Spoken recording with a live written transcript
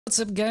What's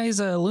up, guys?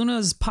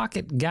 Luna's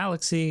Pocket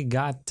Galaxy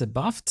got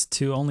buffed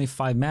to only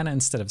 5 mana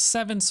instead of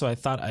 7, so I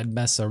thought I'd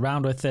mess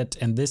around with it.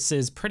 And this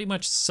is pretty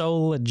much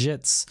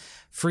SoLegit's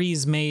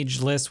Freeze Mage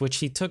list, which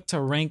he took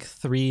to rank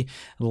 3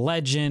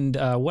 legend.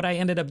 What I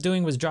ended up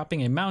doing was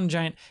dropping a Mountain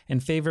Giant in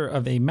favor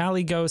of a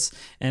Malygos,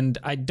 and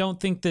I don't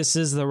think this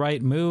is the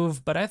right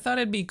move, but I thought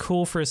it'd be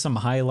cool for some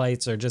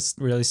highlights or just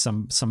really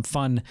some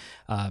fun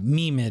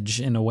memeage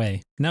in a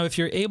way. Now, if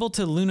you're able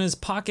to Luna's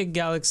Pocket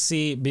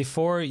Galaxy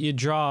before you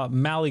draw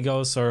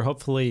Malygos, or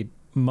hopefully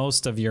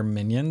most of your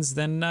minions,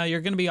 then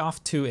you're going to be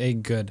off to a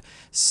good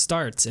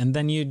start. And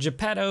then you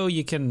Geppetto,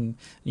 you can,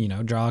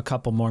 draw a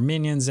couple more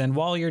minions. And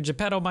while your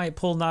Geppetto might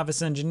pull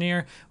Novice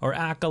Engineer or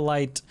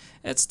Acolyte,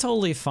 it's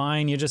totally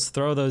fine. You just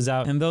throw those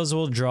out and those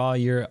will draw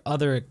your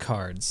other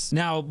cards.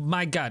 Now,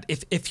 my God,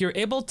 if you're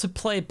able to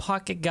play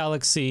Pocket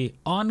Galaxy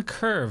on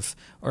curve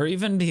or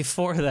even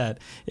before that,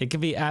 it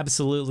can be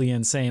absolutely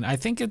insane. I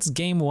think it's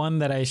game 1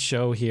 that I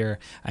show here.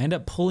 I end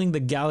up pulling the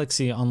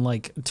Galaxy on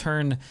like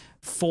turn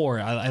 4.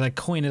 I like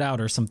coin it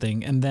out or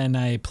something, and then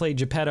I play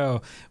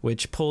Geppetto,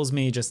 which pulls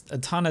me just a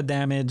ton of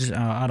damage.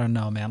 I don't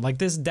know, man. Like,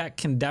 this deck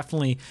can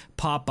definitely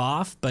pop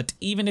off, but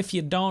even if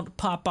you don't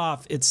pop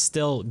off, it's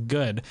still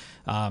good,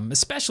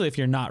 especially if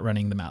you're not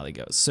running the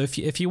Malygos. So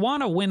if you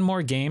want to win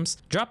more games,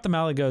 drop the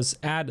Malygos,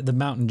 add the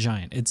Mountain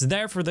Giant. It's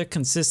there for the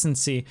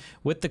consistency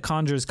with the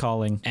Conjurer's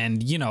Calling,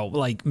 and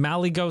like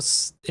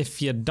Malygos,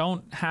 if you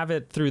don't have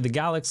it through the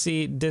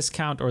Galaxy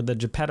discount or the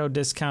Geppetto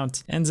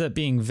discount, ends up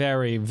being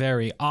very,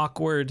 very awkward.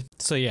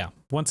 So yeah,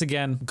 once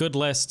again, good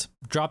list.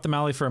 Drop the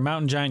Mally for a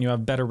Mountain Giant, you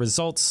have better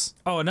results.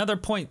 Oh, another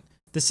point.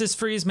 This is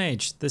Freeze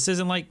Mage. This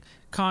isn't like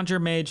Conjure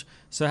Mage,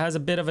 so it has a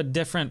bit of a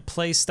different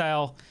play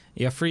style.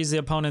 You freeze the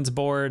opponent's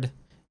board,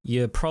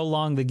 you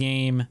prolong the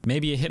game,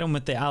 maybe you hit them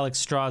with the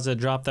Alexstrasza,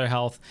 drop their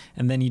health,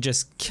 and then you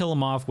just kill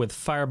them off with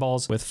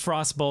fireballs, with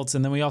frostbolts,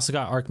 and then we also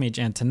got Archmage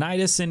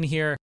Antonidas in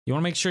here. You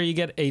want to make sure you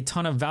get a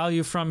ton of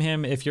value from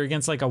him. If you're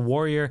against like a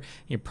warrior,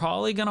 you're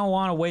probably going to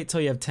want to wait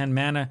till you have 10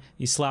 mana.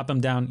 You slap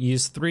him down,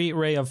 use 3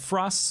 Ray of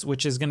Frosts,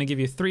 which is going to give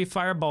you 3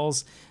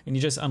 fireballs, and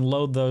you just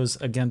unload those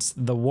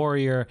against the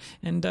warrior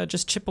and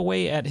just chip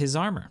away at his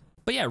armor.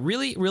 But yeah,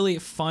 really, really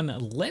fun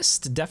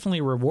list. Definitely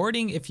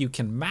rewarding if you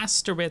can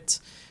master it.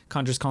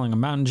 Conjurer's Calling a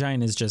Mountain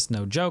Giant is just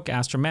no joke.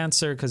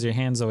 Astromancer, because your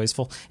hand's always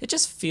full. It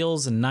just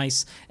feels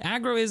nice.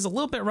 Aggro is a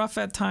little bit rough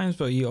at times,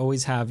 but you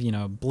always have,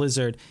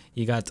 Blizzard.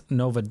 You got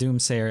Nova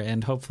Doomsayer,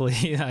 and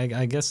hopefully,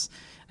 I guess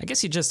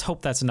you just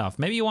hope that's enough.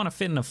 Maybe you want to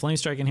fit in a Flame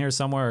Strike in here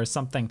somewhere or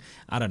something.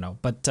 I don't know.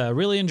 But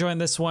really enjoying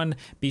this one.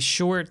 Be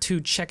sure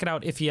to check it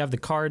out if you have the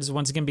cards.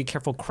 Once again, be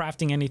careful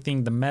crafting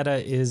anything. The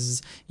meta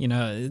is,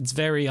 it's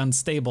very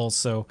unstable.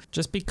 So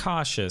just be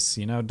cautious.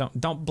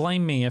 Don't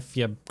blame me if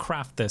you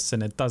craft this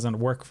and it doesn't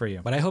work for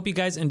you. But I hope you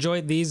guys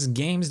enjoyed these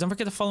games. Don't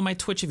forget to follow my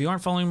Twitch if you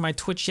aren't following my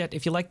Twitch yet.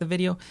 If you like the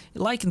video,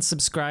 like and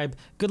subscribe.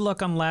 Good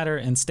luck on ladder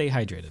and stay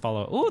hydrated.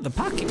 Follow. Oh, the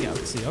Pocket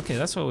Galaxy. Okay,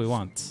 that's what we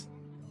want.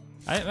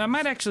 I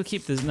might actually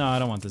keep this. No, I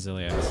don't want the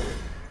Zilliax.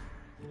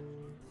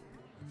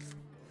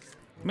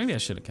 Maybe I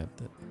should have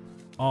kept it.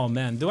 Oh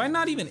man, do I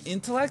not even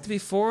intellect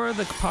before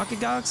the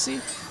Pocket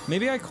Galaxy?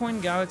 Maybe I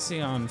coin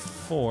Galaxy on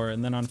 4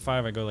 and then on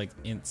 5 I go like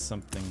int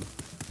something.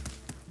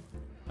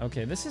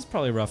 Okay, this is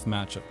probably a rough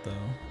matchup though.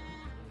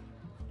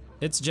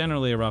 It's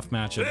generally a rough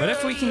matchup, but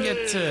if we can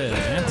get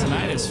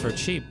Antonidas for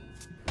cheap,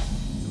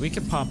 we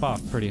could pop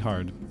off pretty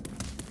hard.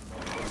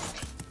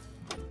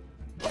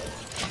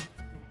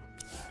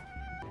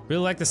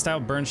 Really like the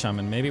Stout Burn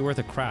Shaman. Maybe worth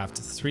a craft.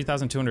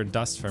 3,200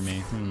 dust for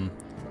me.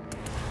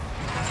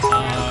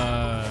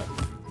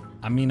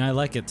 I mean, I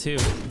like it too.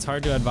 It's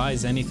hard to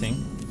advise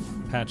anything.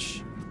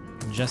 Patch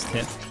just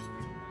hit.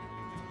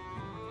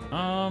 Did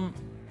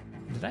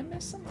I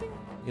miss something?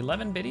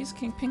 11 biddies,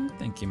 King Ping?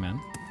 Thank you,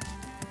 man.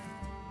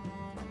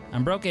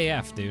 I'm broke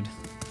AF, dude.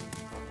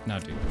 No,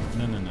 dude.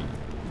 No.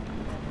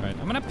 All right,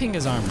 I'm gonna ping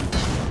his armor.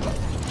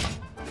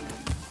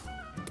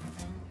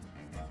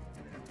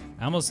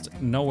 I almost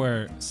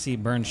nowhere see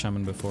Burn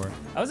Shaman before.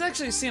 I was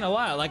actually seeing a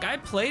lot. Like, I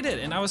played it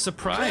and I was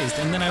surprised.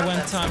 And then I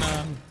went on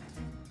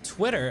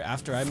Twitter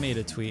after I made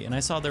a tweet and I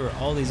saw there were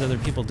all these other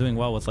people doing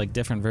well with like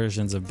different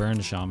versions of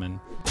Burn Shaman.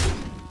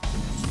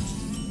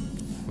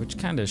 Which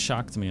kind of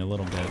shocked me a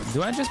little bit.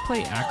 Do I just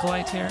play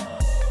Acolyte here?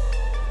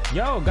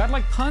 Yo,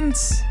 godlike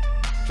punts.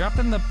 Drop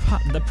in the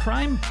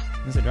prime.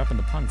 I was gonna say drop in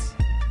the punts.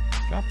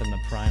 Drop in the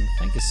prime.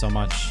 Thank you so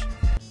much.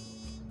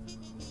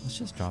 Let's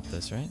just drop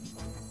this, right?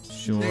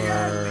 Sure,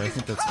 I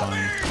think that's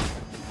fine.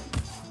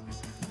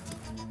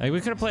 Like,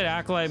 we could have played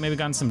Acolyte, maybe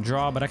gotten some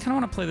draw, but I kind of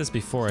want to play this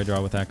before I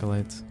draw with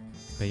Acolyte.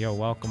 But yo,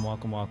 welcome.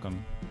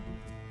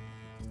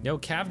 Yo,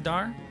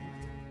 Cavdar,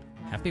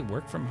 happy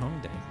work from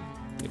home day.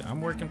 Dude, I'm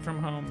working from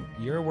home,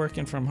 you're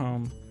working from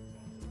home.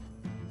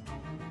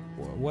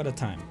 What a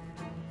time.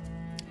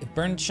 If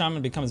Burn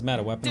Shaman becomes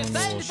meta, weapon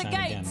removal will shine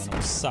again, then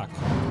it'll suck.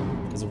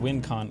 Because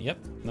win con, yep,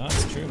 no,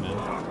 that's true, man.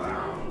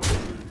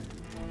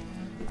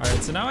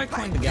 Alright, so now I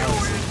coined the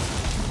Galaxy.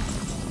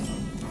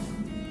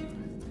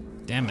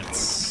 Damn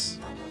it.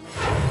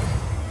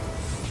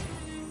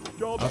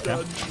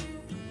 Okay.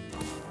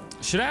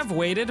 Should I have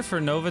waited for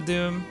Nova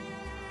Doom?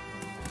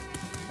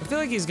 I feel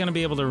like he's gonna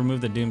be able to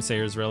remove the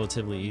Doomsayers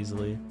relatively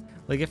easily.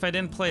 Like if I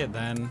didn't play it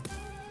then,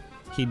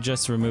 he'd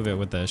just remove it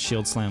with the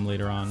Shield Slam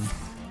later on.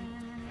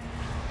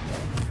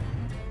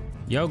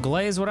 Yo,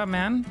 Glaze, what up,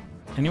 man?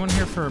 Anyone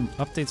here for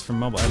updates from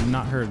mobile? I've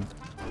not heard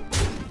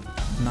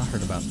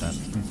about that,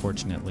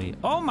 unfortunately.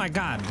 Oh my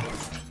god!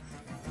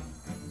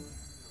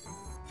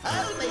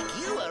 I'll make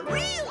you a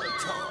real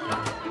toy.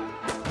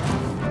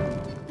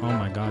 Oh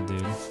my god,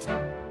 dude.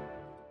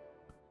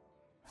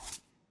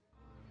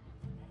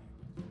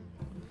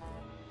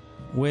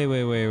 Wait.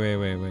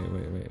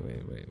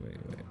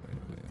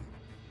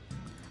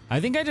 I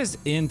think I just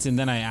int and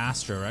then I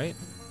astro, right?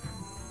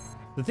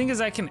 The thing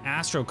is I can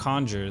astro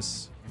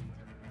conjures.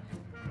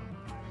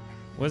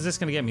 What is this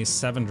gonna get me?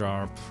 7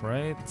 drop,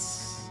 right?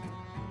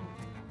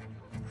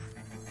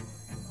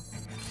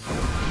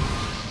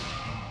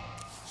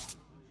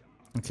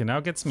 Okay, now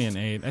it gets me an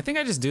 8. I think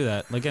I just do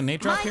that. Like an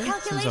 8 drop here?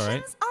 Seems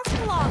alright.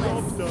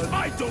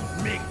 I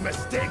don't make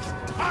mistakes.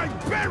 I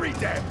bury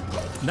them.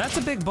 That's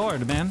a big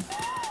board, man.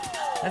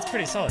 That's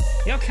pretty solid.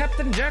 Yo,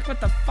 Captain Jack with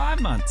the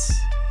 5 months.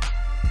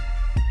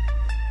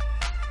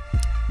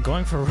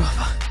 Going for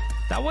Robo.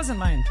 That wasn't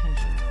my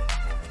intention.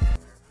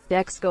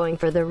 Dex going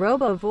for the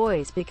Robo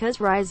voice because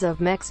Rise of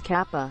Mex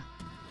Kappa.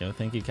 Yo,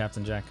 thank you,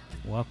 Captain Jack.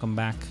 Welcome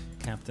back,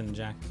 Captain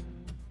Jack.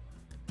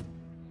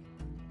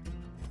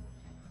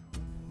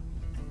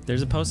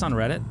 There's a post on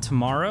Reddit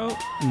tomorrow,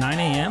 9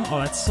 a.m. Oh,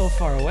 that's so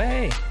far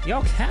away.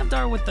 Yo,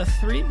 Cavdar with the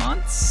 3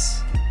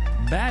 months.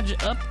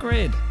 Badge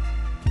upgrade.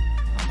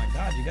 Oh my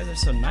god, you guys are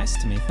so nice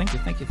to me. Thank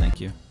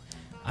you.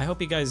 I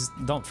hope you guys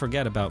don't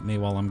forget about me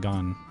while I'm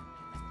gone.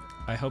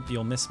 I hope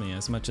you'll miss me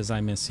as much as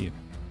I miss you.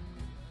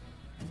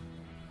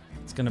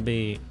 It's gonna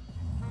be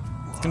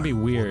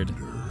weird.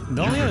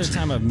 The only other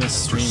time I've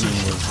missed streaming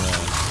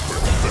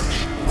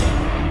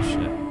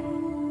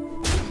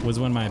was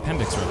when my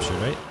appendix ruptured,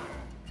 right?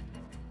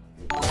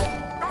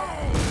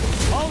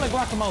 Holy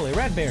guacamole,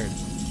 Redbeard!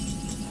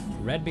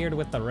 Redbeard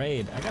with the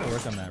raid. I gotta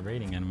work on that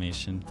raiding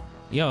animation.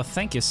 Yo,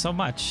 thank you so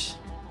much.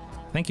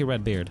 Thank you,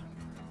 Redbeard.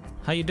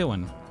 How you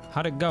doing?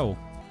 How'd it go?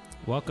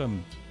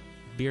 Welcome,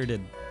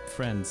 bearded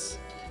friends.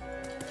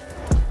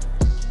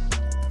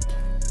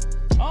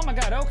 Oh my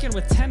god, Oaken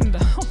with 10.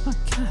 Oh my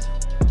god.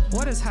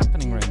 What is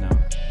happening right now?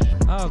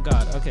 Oh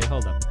god, okay,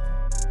 hold up.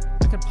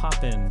 I could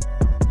pop in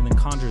and then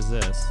conjures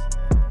this.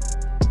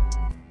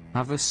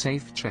 Have a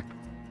safe trip.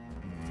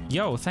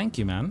 Yo, thank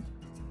you, man.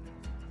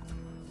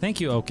 Thank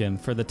you, Oaken,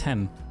 for the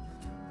 10.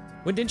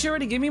 Wait, didn't you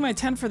already give me my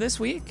 10 for this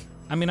week?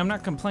 I mean, I'm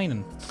not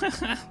complaining.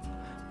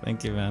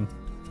 Thank you, man.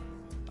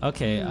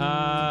 Okay,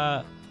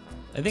 I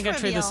think I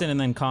trade this in and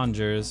then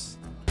conjures.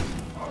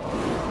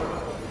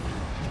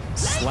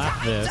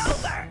 Slap this.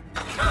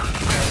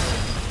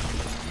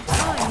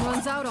 Time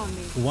runs out on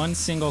me. One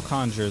single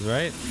conjures,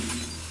 right?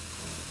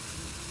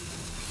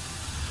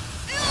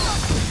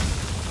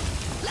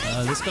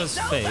 This goes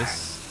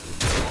face.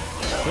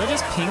 Do I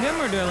just ping him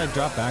or do I like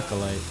drop back a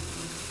light?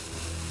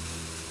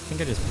 I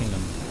think I just ping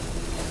him.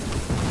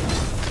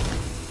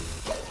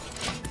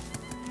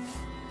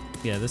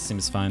 Yeah, this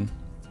seems fine.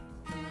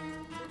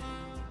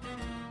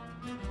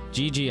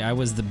 GG, I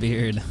was the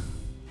beard.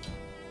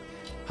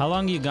 How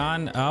long you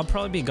gone? I'll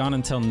probably be gone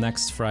until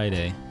next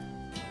Friday.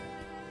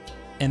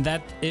 And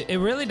that, it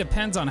really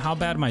depends on how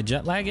bad my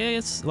jet lag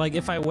is. Like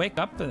if I wake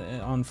up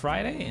on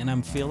Friday and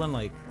I'm feeling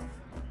like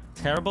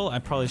terrible, I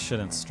probably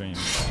shouldn't stream.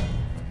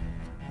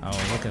 Oh,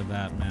 look at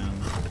that, man.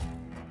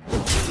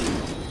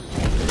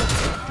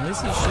 At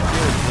least he should be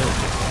good.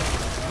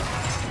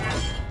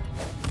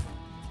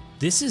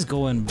 This is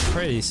going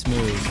pretty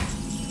smooth.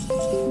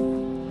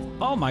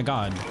 Oh my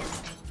god.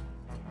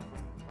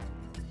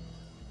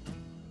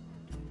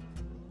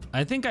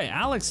 I think I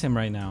Alex him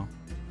right now.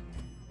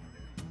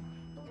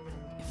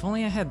 If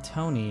only I had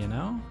Tony, you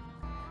know?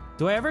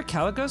 Do I ever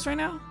Calicos right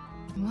now?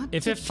 What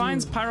if it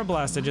finds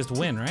Pyroblast, I just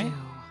win, right?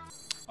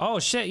 Oh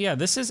shit, yeah,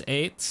 this is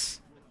 8.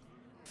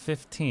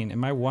 15.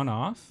 Am I one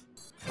off?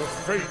 The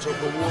fate of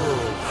the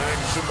world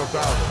hangs in the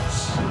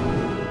balance.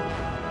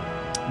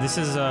 This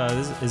is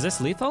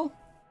this lethal?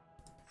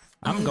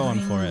 I'm going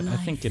for it. I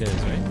think it is,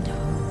 right?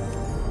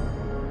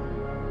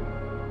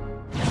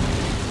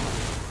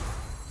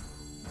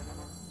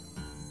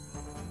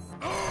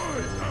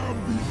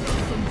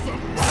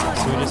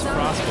 So we just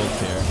frostbolt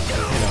here.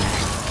 Hit him.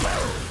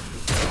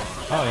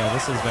 Oh yeah,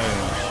 this is very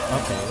much.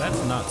 Okay, that's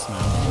nuts,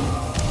 man.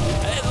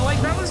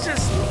 Like that was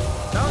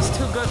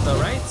too good though,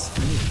 right?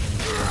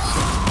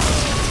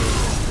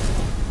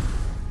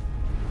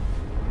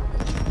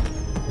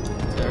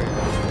 Very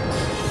good.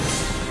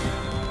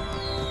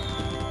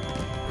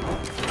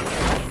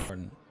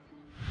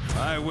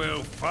 I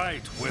will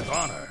fight with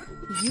honor.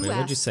 Wait,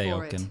 what'd you say,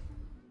 Oaken?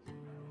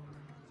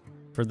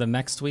 For the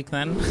next week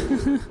then?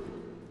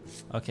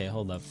 Okay,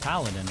 hold up.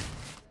 Paladin.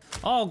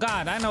 Oh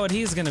god, I know what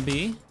he's gonna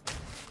be.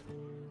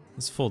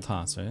 It's full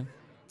toss, right?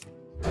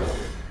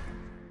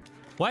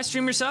 Why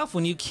stream yourself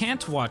when you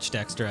can't watch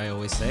Dekkster, I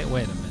always say.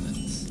 Wait a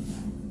minute.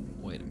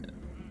 Wait a minute.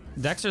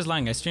 Dekkster's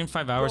lying. I streamed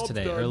 5 hours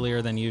today,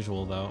 earlier than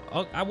usual though.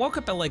 Oh, I woke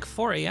up at like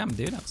 4 a.m.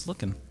 dude. I was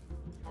looking.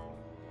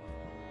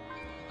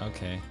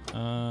 Okay.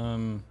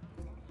 Well,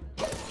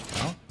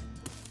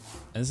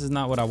 this is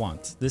not what I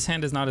want. This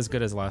hand is not as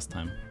good as last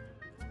time.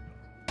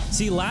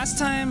 See, last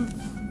time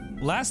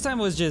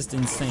was just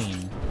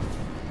insane.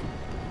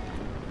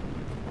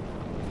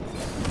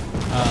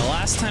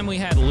 Last time we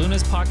had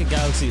Luna's Pocket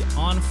Galaxy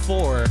on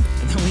 4, and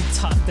then we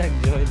top deck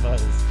Joy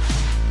Buzz.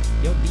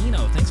 Yo,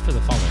 Dino, thanks for the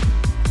follow.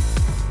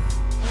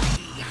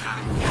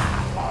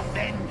 For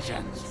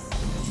vengeance.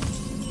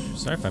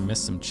 Sorry if I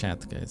missed some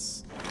chat,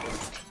 guys.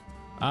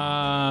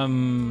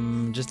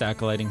 Just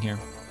acolyting here.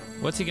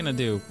 What's he gonna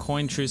do?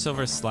 Coin True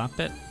Silver, slap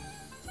it?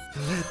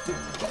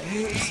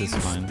 This is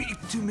fine.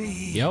 Speak to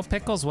me. Yo,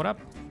 Pickles, what up?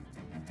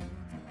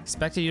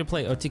 Expected you to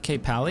play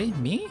OTK Pally?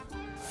 Me?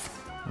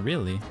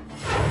 Really?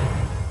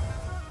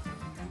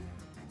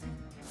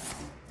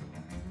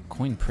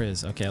 Coin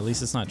Priz. Okay, at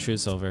least it's not True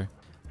Silver.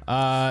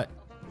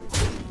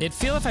 It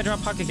feel if I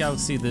drop Pocket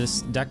Galaxy,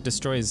 this deck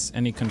destroys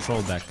any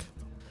control deck.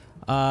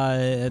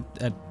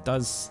 It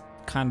does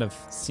kind of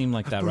seem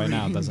like that right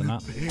now, does it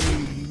not?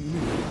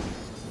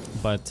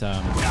 But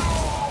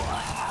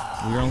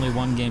we're only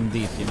 1 game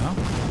deep, you know?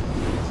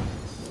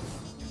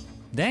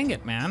 Dang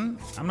it, man.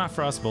 I'm not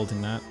frost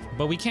bolting that.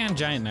 But we can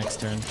giant next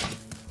turn.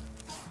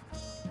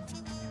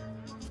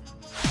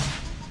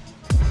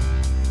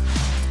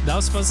 That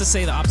was supposed to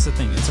say the opposite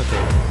thing. It's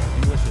okay.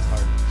 English is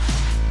hard.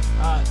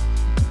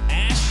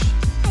 Ash.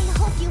 I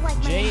hope you like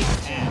J my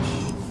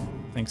Ash.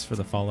 Thanks for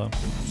the follow.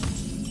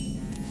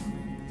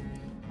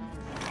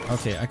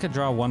 Okay, I could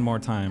draw 1 more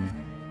time.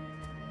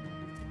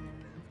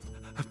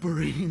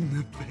 Bring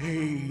the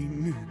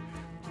pain.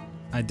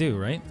 I do,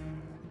 right?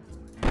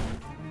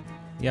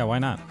 Yeah, why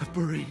not?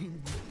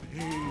 Bring the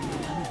pain.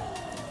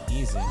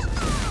 Easy.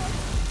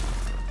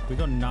 We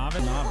go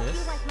novice, You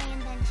like my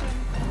invention?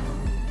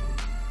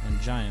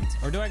 and giant.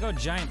 Or do I go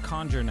giant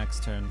conjure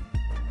next turn?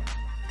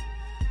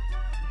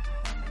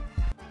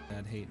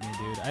 Dad hate me,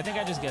 dude. I think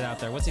I just get out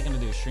there. What's he gonna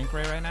do? Shrink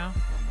ray right now?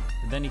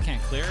 Then he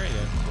can't clear it?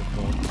 Yeah,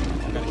 cool.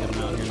 I gotta get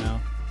him out here now.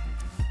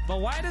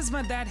 But why does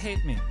my dad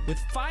hate me? With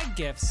 5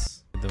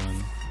 gifts.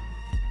 Doing.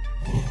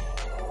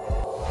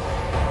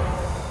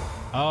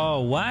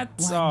 Oh, what?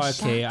 Oh,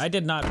 okay. I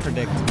did not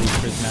predict the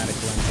prismatic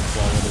lens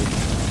equality.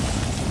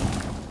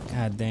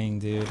 God dang,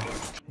 dude.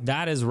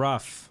 That is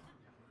rough.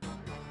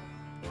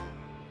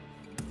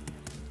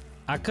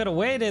 I could have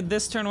waited.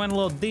 This turn went a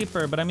little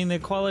deeper, but I mean, the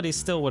equality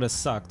still would have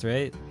sucked,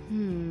 right?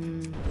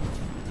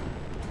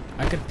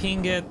 I could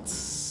ping it.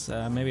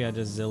 Maybe I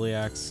just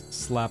Zilliax,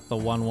 slap the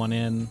 1/1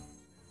 in.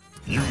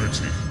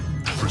 Unity.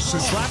 Precision.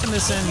 Slapping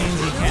this in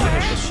means you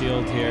can't hit the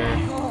shield here.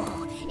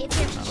 If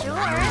you're sure.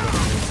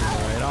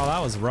 Alright, oh, that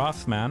was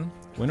rough, man.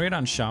 Win rate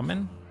on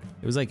Shaman?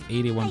 It was like I hope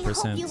you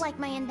 81%. like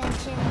my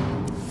invention.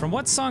 From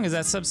what song is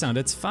that sub sound?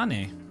 It's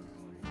funny.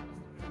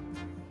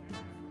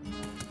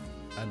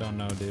 I don't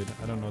know, dude.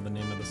 I don't know the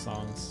name of the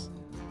songs.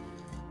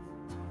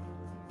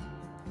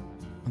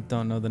 I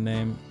don't know the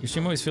name. Your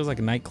stream always feels like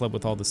a nightclub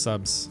with all the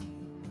subs.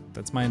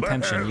 That's my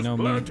intention, you know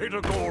me. Plenty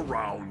to go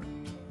around.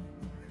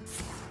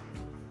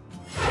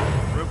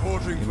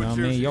 Reporting You for know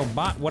me. duty. Yo,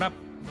 bot, what up?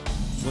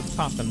 What's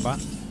poppin', bot?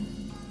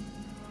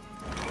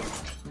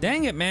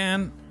 Dang it,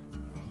 man.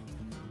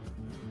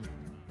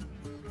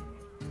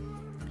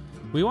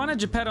 We want a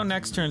Geppetto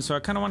next turn, so I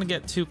kind of want to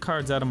get 2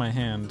 cards out of my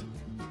hand.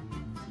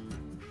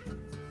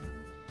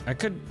 I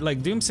could,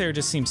 like, Doomsayer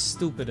just seems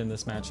stupid in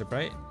this matchup,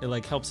 right? It,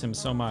 like, helps him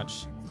so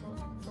much.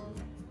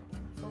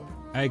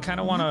 I kind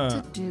of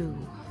want to...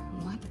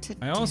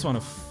 I almost want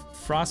to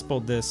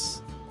Frostbolt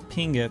this,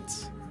 ping it.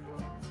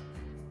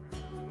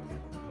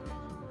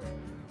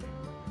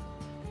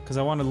 Because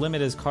I want to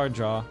limit his card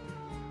draw.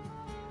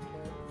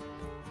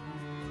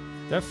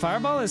 Did I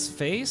Fireball his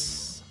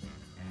face?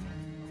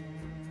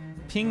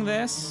 Ping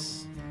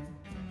this.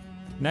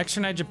 Next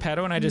turn I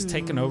Geppetto and I just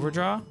take an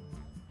overdraw.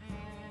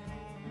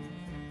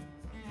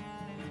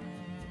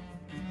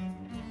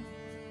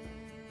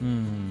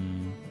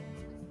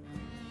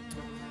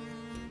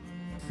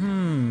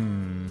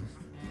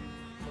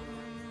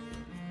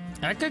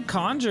 I could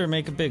conjure,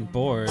 make a big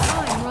board.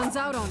 Time runs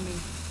out on me.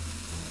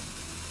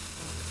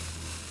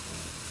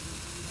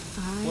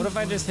 What if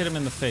I just hit him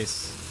in the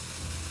face?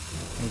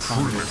 And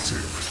conjure?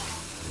 Primitive.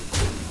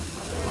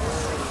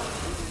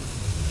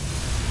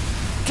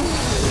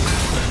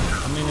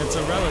 I mean, it's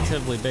a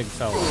relatively big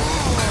fella.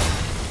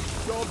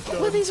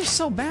 Well, these are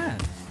so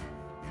bad.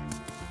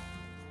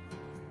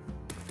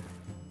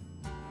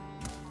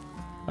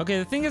 Okay,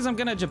 the thing is I'm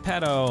gonna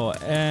Geppetto,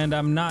 and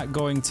I'm not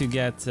going to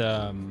get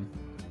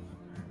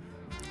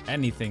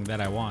anything that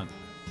I want.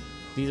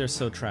 These are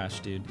so trash,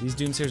 dude. These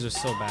Doomsayers are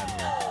so bad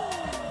here.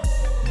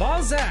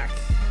 Balzac!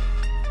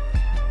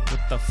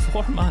 With the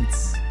 4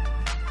 months.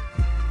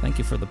 Thank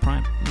you for the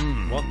prime.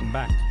 Welcome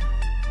back.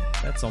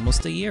 That's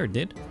almost a year,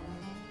 dude.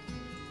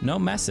 No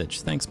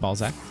message. Thanks,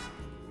 Balzac.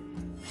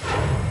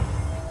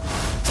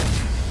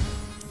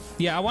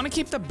 Yeah, I want to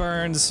keep the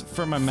burns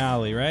for my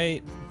Mally,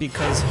 right?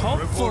 Because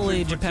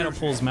hopefully Geppetto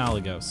pulls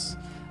Malygos.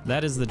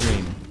 That is the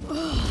dream. And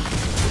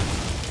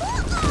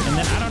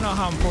then I don't know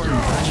how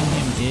important burning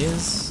him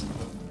is.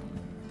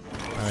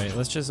 Alright,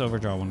 let's just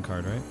overdraw one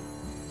card, right?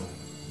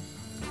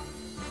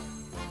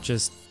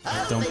 Just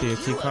don't be a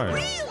key card.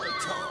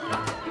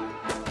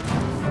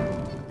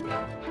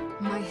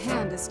 My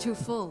hand is too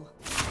full.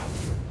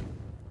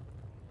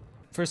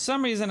 For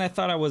some reason, I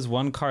thought I was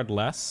one card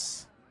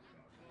less.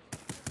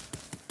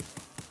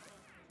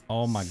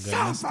 Oh my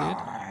goodness, dude.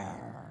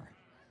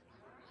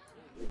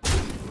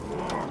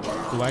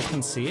 Do I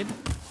concede?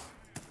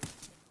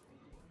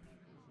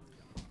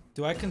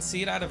 Do I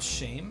concede out of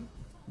shame?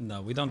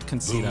 No, we don't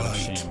concede out of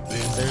shame.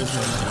 There's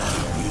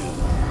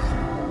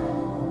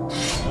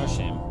no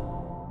shame.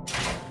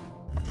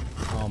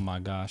 Oh my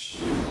gosh.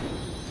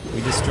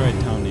 We destroyed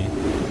Tony.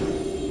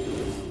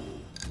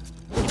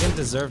 He didn't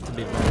deserve to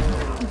be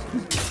burned.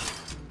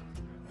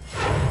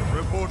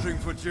 Reporting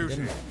for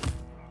duty.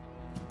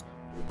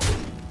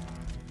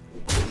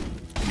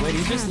 Wait,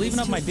 he's just leaving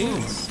up my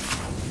dudes.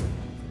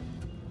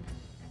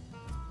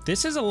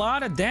 This is a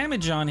lot of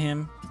damage on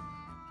him.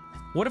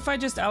 What if I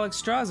just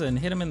Alexstrasza and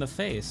hit him in the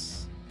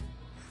face?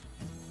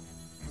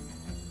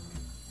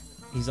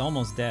 He's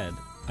almost dead.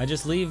 I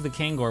just leave the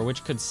Kangor,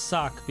 which could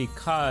suck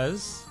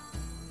because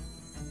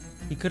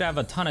he could have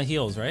a ton of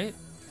heals, right?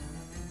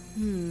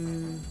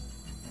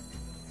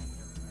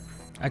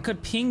 I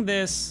could ping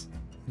this,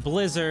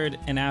 Blizzard,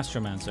 and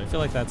Astromancer. I feel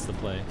like that's the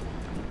play.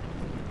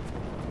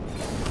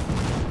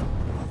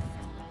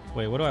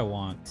 Wait, what do I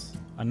want?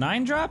 A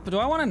 9-drop? Do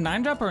I want a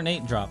 9-drop or an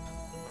 8-drop?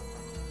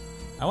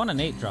 I want an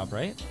 8-drop,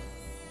 right?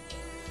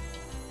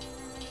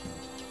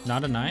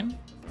 Not a 9?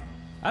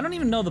 I don't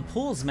even know the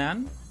pools,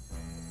 man.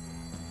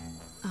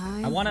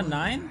 I want a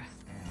 9?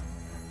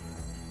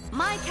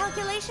 My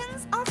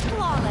calculations are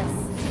flawless.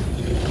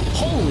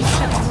 Holy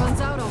shit!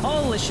 Runs out on me.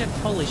 Holy shit,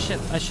 holy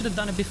shit. I should have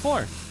done it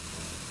before.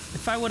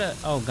 If I would have...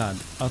 Oh god,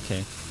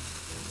 okay.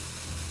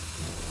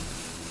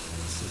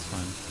 This is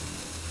fine.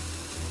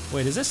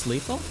 Wait, is this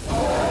lethal?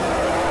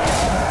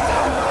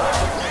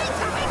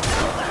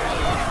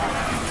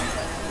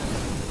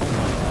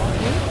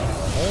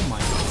 Oh my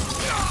god.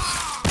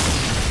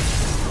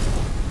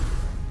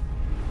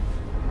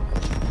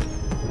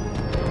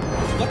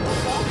 What the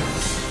fuck?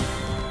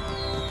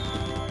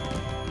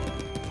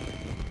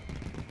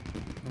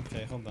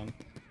 Okay, hold on.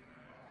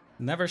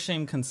 Never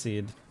shame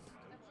concede.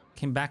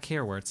 Came back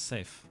here where it's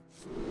safe.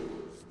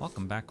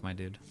 Welcome back, my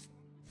dude.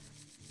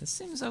 This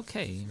seems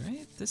okay,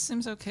 right? This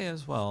seems okay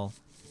as well.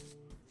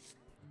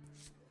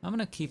 I'm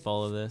gonna keep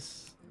all of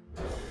this.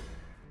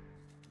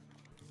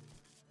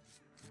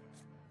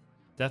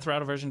 Death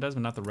Rattle version does,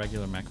 but not the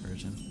regular mech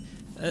version.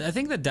 I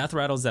think the Death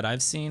Rattles that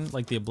I've seen,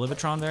 like the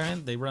Oblivitron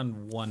variant, they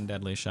run one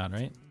deadly shot,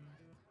 right?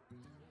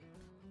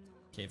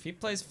 Okay, if he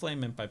plays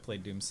Flame Imp, I play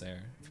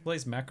Doomsayer. If he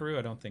plays Mekaru,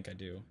 I don't think I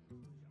do.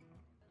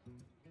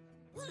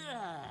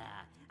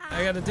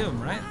 I gotta Doom,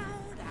 right?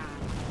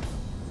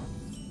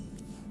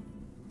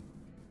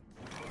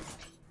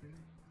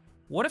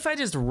 What if I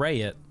just Ray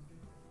it?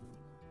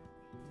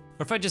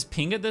 Or if I just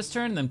ping it this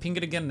turn, then ping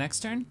it again next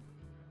turn?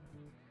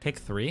 Take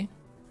 3?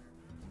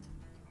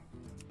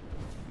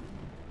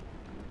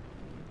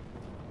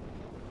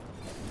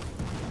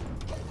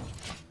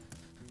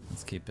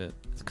 Let's keep it.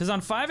 Because on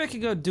 5 I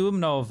could go Doom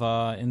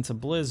Nova into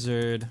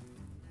Blizzard.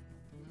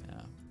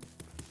 Yeah.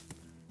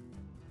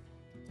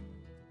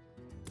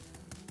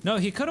 No,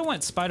 he could have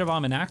went Spider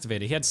Bomb and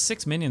activated. He had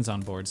 6 minions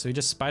on board, so he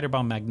just Spider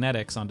Bomb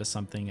Magnetics onto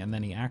something and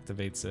then he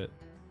activates it.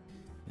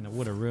 And it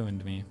would have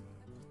ruined me.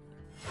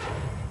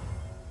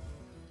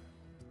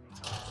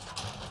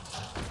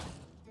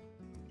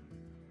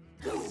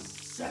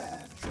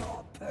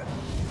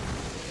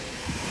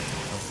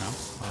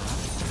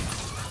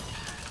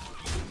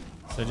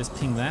 So just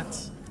ping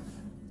that.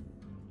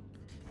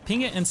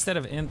 Ping it instead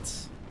of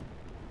int.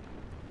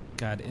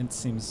 God, int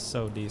seems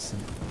so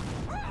decent.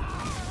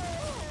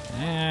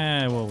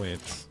 We'll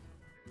wait.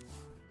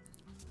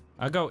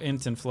 I'll go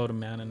int and float a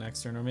mana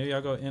next turn, or maybe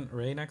I'll go int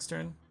Ray next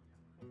turn.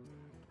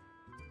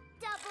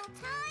 Double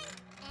time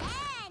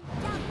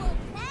and double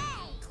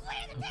pay.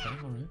 Clear the Okay,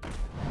 alright.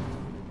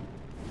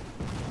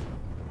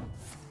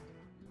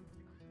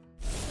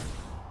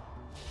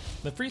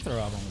 The free throw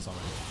album was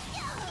alright.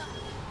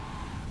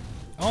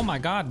 Oh my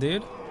god,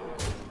 dude.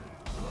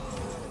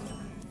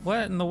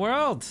 What in the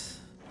world?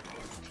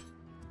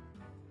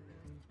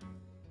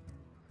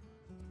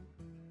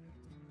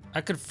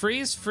 I could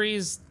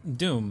freeze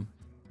Doom.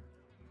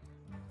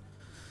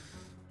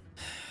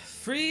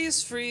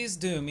 Freeze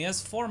Doom. He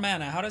has 4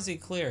 mana. How does he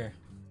clear?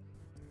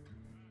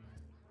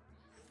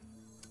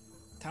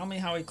 Tell me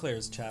how he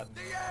clears, chat.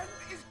 The end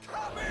is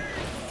coming!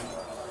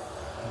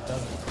 He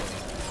doesn't.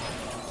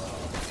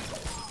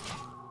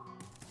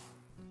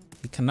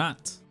 He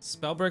cannot.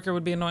 Spellbreaker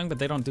would be annoying, but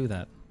they don't do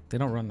that. They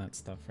don't run that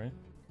stuff, right?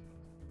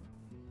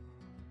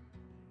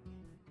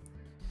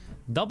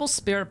 Double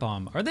Spirit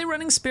Bomb. Are they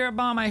running Spirit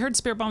Bomb? I heard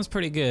Spirit Bomb's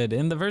pretty good.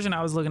 In the version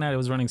I was looking at, it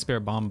was running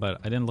Spirit Bomb, but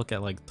I didn't look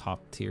at like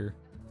top tier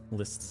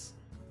lists.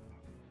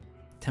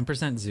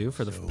 10% Zoo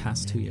for the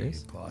past 2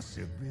 years.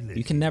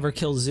 You can never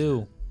kill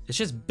Zoo. It's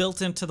just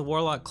built into the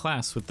Warlock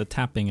class with the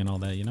tapping and all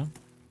that, you know?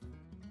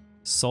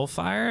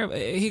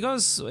 Soulfire? He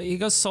goes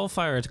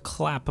Soulfire to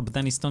clap, but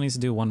then he still needs to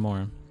do one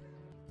more.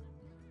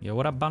 Yo,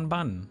 what up, Bun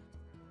Bun?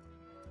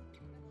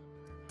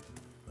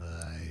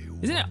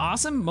 Isn't it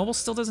awesome? Mobile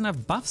still doesn't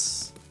have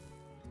buffs?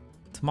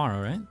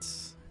 Tomorrow, right?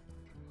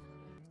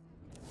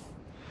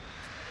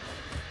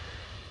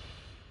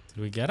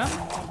 Did we get him?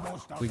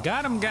 We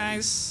got him,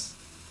 guys.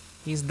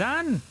 He's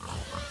done.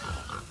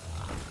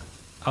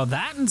 Oh,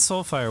 that and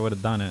Soulfire would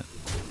have done it.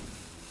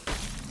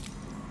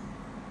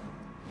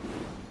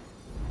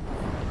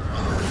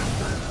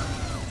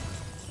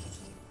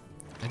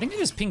 I think I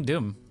just ping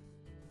Doom.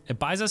 It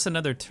buys us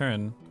another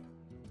turn.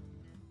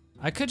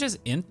 I could just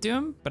int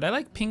Doom, but I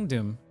like ping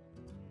Doom.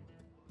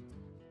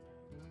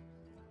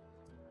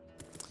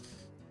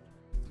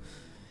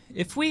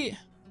 If we...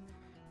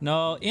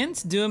 No,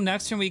 int Doom,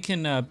 next turn we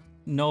can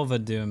Nova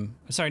Doom.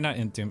 Sorry, not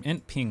int Doom,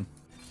 int ping.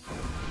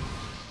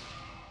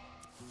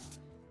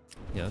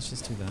 Yeah, let's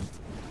just do that.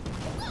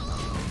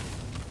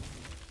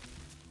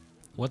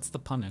 What's the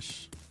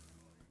punish?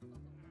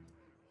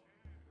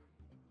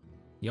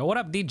 Yo, what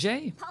up,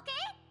 DJ?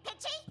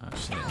 Oh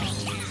shit.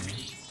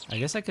 I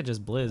guess I could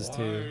just Blizz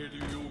too.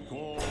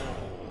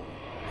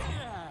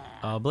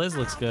 Oh, Blizz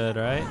looks good,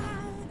 right?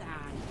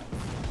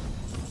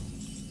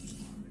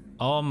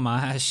 Oh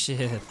my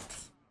shit.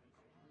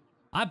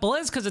 I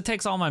Blizz because it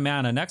takes all my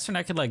mana. Next turn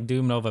I could like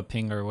Doom Nova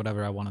Ping or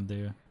whatever I want to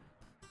do.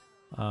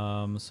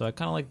 So I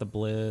kind of like the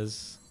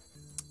Blizz.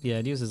 Yeah,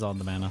 it uses all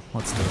the mana.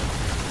 Let's do it.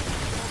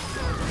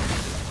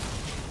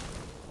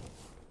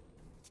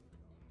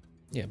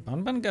 Yeah,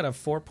 Bun Bun got a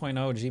 4.0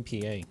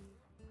 GPA.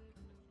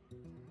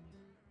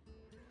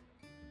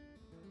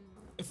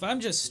 If I'm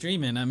just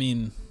streaming, I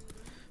mean,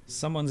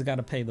 someone's got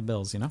to pay the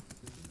bills, you know?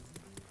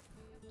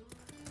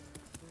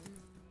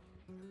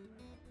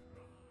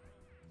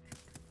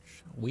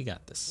 We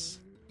got this.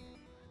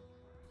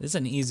 This is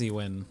an easy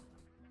win.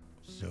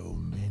 So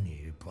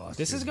many possibilities.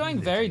 This is going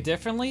very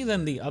differently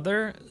than the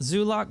other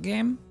Zoolock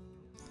game.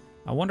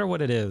 I wonder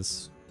what it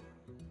is.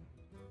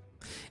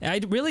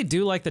 I really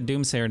do like the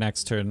Doomsayer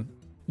next turn,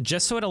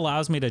 just so it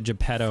allows me to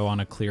Geppetto on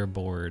a clear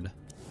board.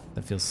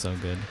 That feels so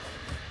good.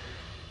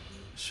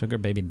 Sugar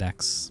baby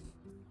Dex.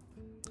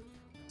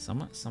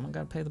 Someone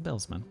gotta pay the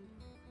bills, man.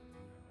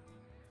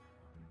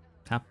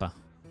 Kappa.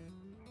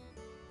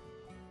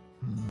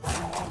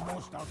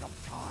 Almost out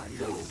of time.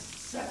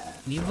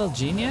 Evil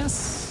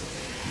Genius?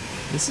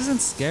 This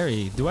isn't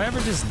scary. Do I ever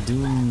just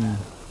Doom...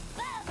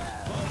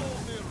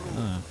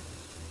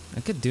 I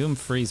could Doom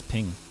Freeze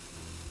Ping.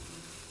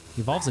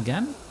 Evolves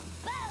again?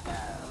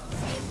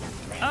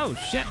 Oh,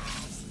 shit.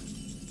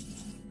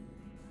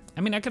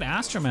 I mean, I could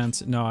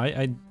Astromance. No,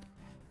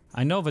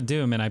 I Nova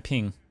Doom and I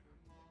ping.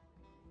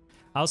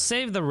 I'll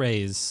save the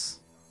raise.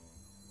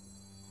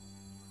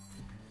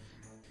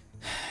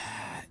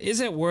 Is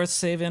it worth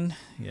saving?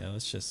 Yeah,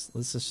 let's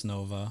just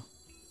Nova.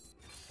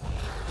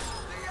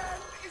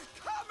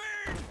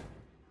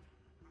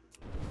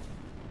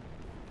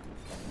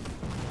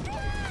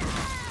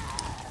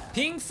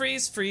 Ping,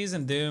 freeze,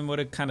 and Doom would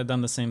have kind of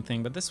done the same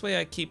thing, but this way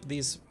I keep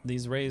these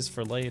rays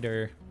for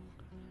later.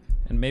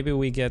 And maybe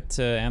we get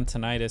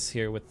Antonitis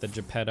here with the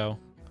Geppetto.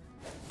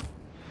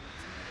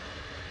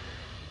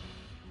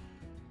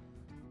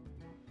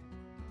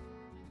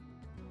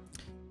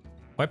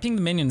 Why ping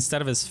the minion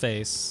instead of his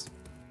face?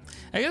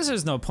 I guess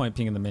there's no point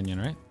pinging the minion,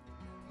 right?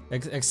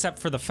 Except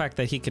for the fact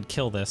that he could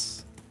kill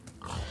this.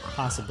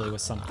 Possibly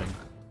with something.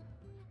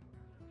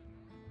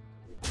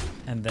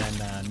 And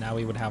then now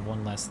we would have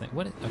one less thing.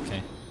 What?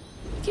 Okay.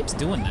 He keeps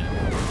doing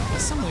that.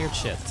 That's some weird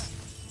shit.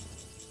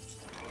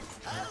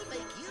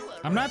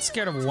 I'm not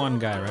scared of one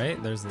guy,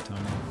 right? There's the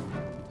Tony.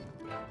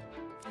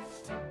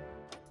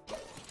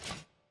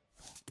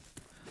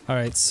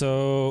 Alright,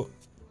 so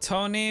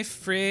Tony,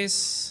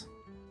 freeze,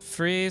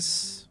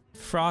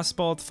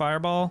 Frostbolt,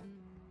 Fireball.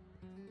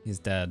 He's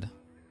dead.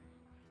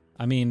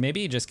 I mean,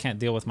 maybe he just can't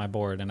deal with my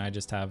board and I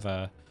just have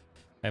I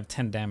have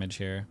 10 damage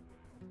here.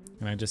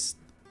 And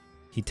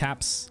he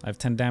taps, I have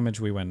 10 damage,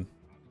 we win.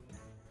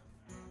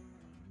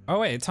 Oh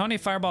wait, Tony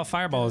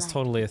Fireball is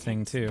totally a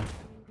thing too.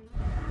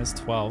 That's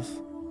 12.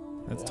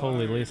 That's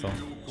totally lethal.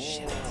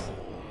 Shit.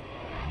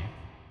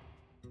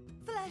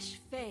 Flesh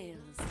fails.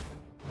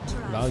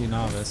 Value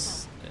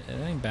Novice. It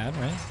ain't bad,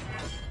 right?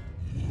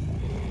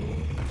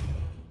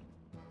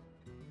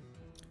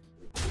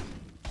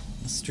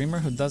 A streamer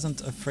who doesn't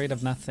afraid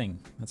of nothing.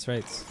 That's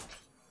right.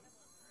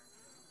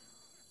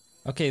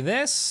 Okay,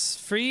 this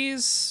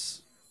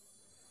freeze,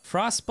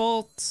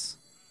 Frostbolt.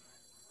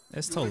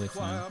 It's totally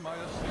fine.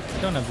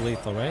 I don't have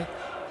lethal, right?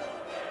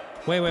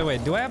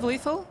 Wait. Do I have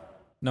lethal?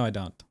 No, I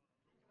don't.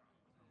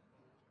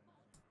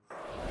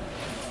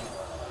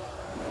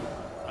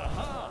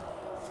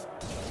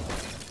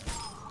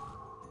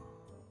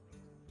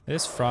 I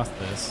just froth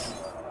this.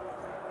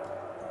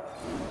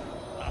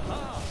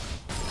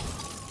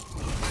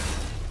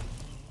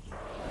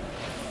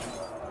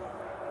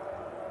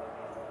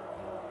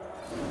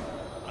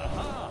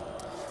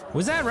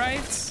 Was that right?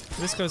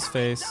 This goes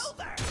face.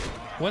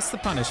 What's the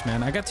punish,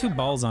 man? I got 2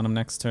 balls on him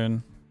next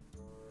turn.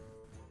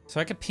 So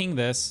I could ping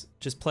this,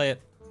 just play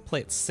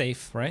it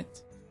safe, right?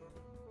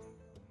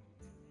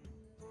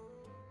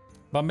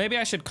 But maybe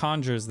I should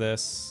conjures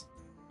this.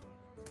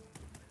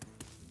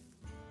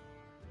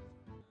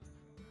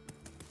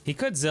 He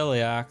could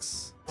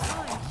Zilliax.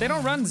 They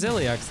don't run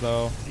Zilliax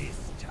though. This